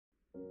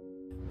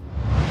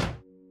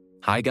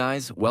Hi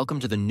guys, welcome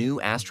to the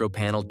new Astro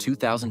Panel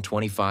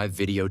 2025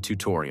 video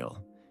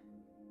tutorial.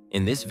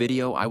 In this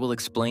video, I will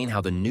explain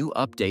how the new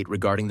update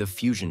regarding the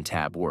Fusion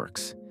tab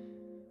works.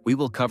 We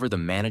will cover the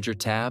Manager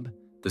tab,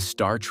 the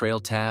Star Trail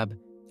tab,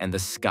 and the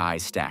Sky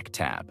Stack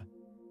tab.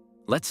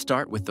 Let's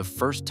start with the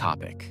first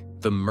topic,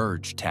 the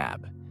Merge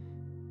tab.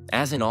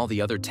 As in all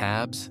the other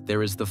tabs,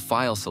 there is the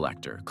file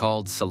selector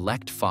called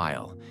Select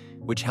File,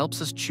 which helps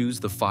us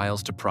choose the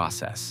files to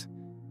process.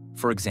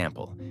 For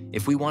example,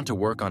 if we want to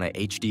work on a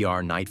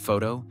HDR night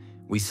photo,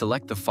 we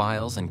select the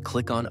files and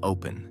click on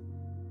Open.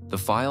 The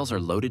files are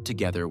loaded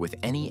together with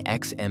any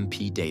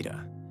XMP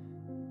data.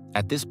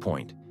 At this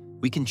point,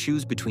 we can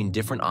choose between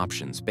different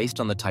options based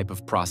on the type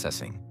of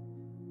processing.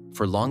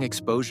 For long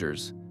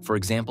exposures, for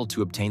example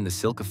to obtain the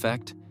silk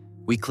effect,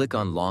 we click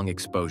on Long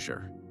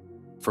Exposure.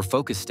 For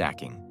focus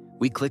stacking,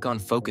 we click on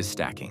Focus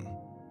Stacking.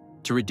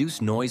 To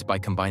reduce noise by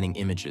combining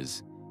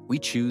images, we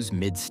choose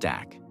Mid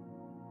Stack.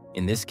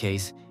 In this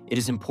case, it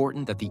is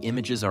important that the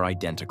images are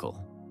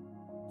identical.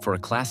 For a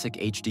classic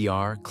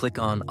HDR, click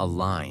on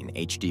Align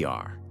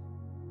HDR.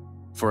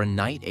 For a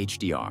Night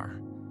HDR,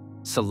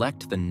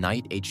 select the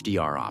Night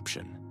HDR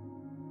option.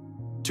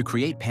 To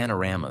create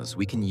panoramas,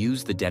 we can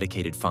use the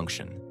dedicated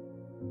function.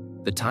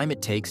 The time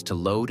it takes to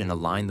load and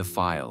align the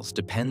files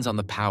depends on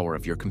the power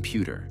of your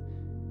computer.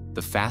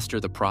 The faster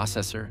the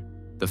processor,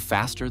 the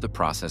faster the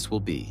process will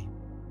be.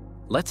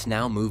 Let's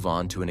now move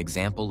on to an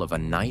example of a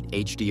Night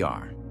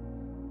HDR.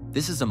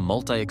 This is a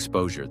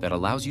multi-exposure that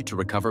allows you to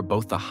recover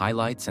both the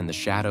highlights and the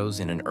shadows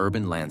in an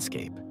urban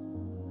landscape.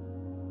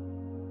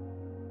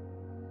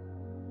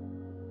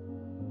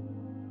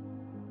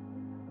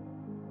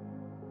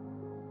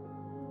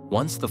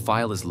 Once the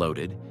file is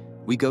loaded,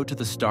 we go to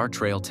the Star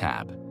Trail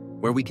tab,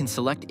 where we can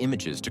select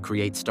images to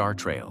create star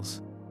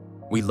trails.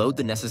 We load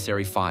the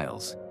necessary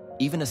files.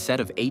 Even a set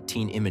of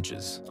 18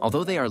 images,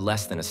 although they are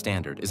less than a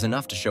standard, is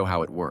enough to show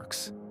how it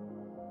works.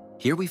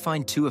 Here we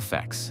find two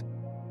effects.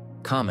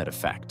 Comet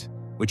effect,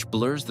 which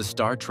blurs the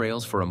star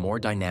trails for a more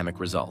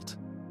dynamic result.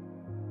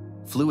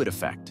 Fluid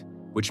effect,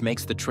 which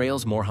makes the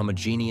trails more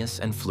homogeneous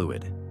and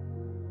fluid.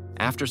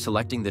 After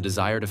selecting the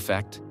desired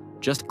effect,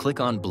 just click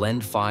on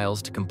Blend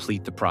Files to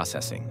complete the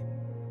processing.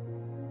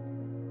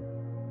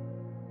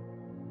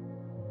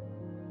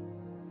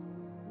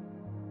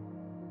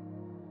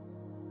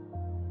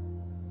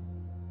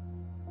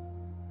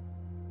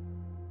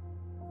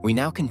 We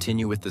now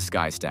continue with the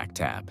Sky Stack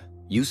tab,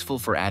 useful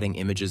for adding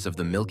images of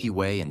the Milky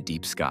Way and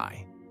deep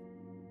sky.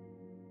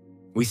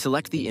 We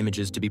select the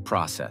images to be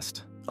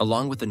processed,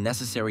 along with the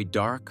necessary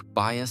dark,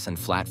 bias, and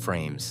flat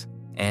frames,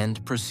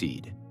 and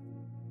proceed.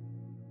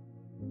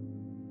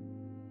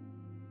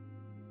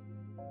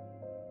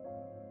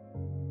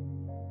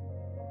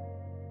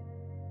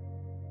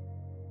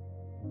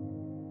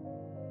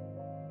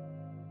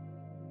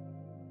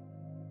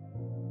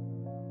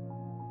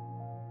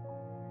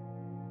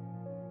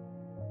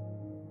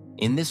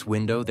 In this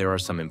window, there are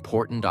some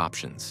important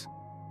options.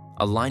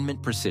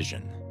 Alignment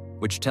precision,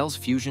 which tells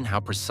Fusion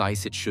how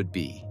precise it should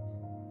be.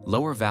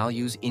 Lower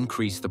values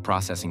increase the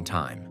processing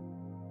time.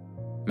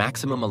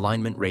 Maximum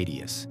alignment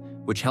radius,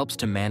 which helps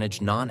to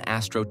manage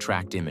non-astro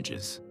tracked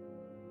images.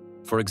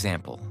 For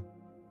example,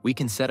 we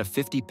can set a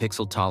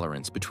 50-pixel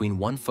tolerance between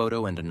one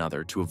photo and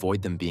another to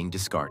avoid them being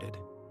discarded.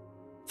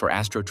 For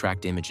astro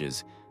tracked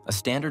images, a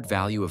standard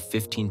value of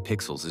 15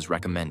 pixels is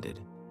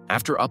recommended.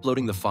 After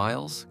uploading the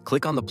files,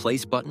 click on the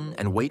Place button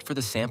and wait for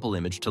the sample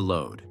image to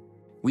load.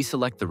 We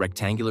select the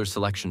rectangular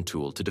selection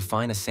tool to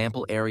define a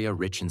sample area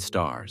rich in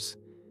stars.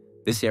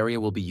 This area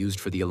will be used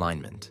for the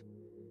alignment.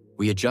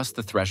 We adjust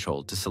the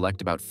threshold to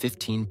select about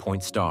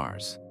 15-point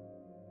stars.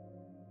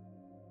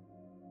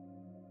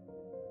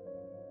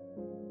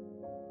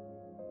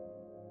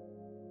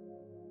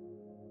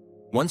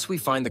 Once we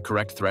find the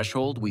correct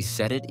threshold, we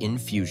set it in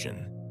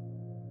Fusion.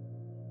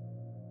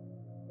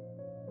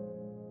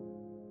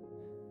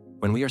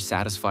 When we are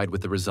satisfied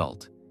with the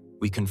result,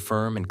 we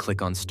confirm and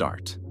click on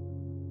Start.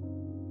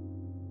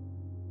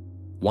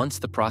 Once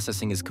the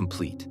processing is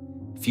complete,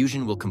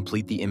 Fusion will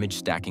complete the image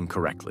stacking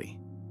correctly.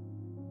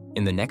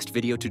 In the next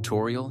video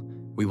tutorial,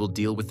 we will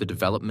deal with the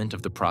development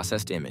of the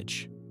processed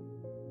image.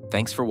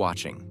 Thanks for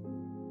watching.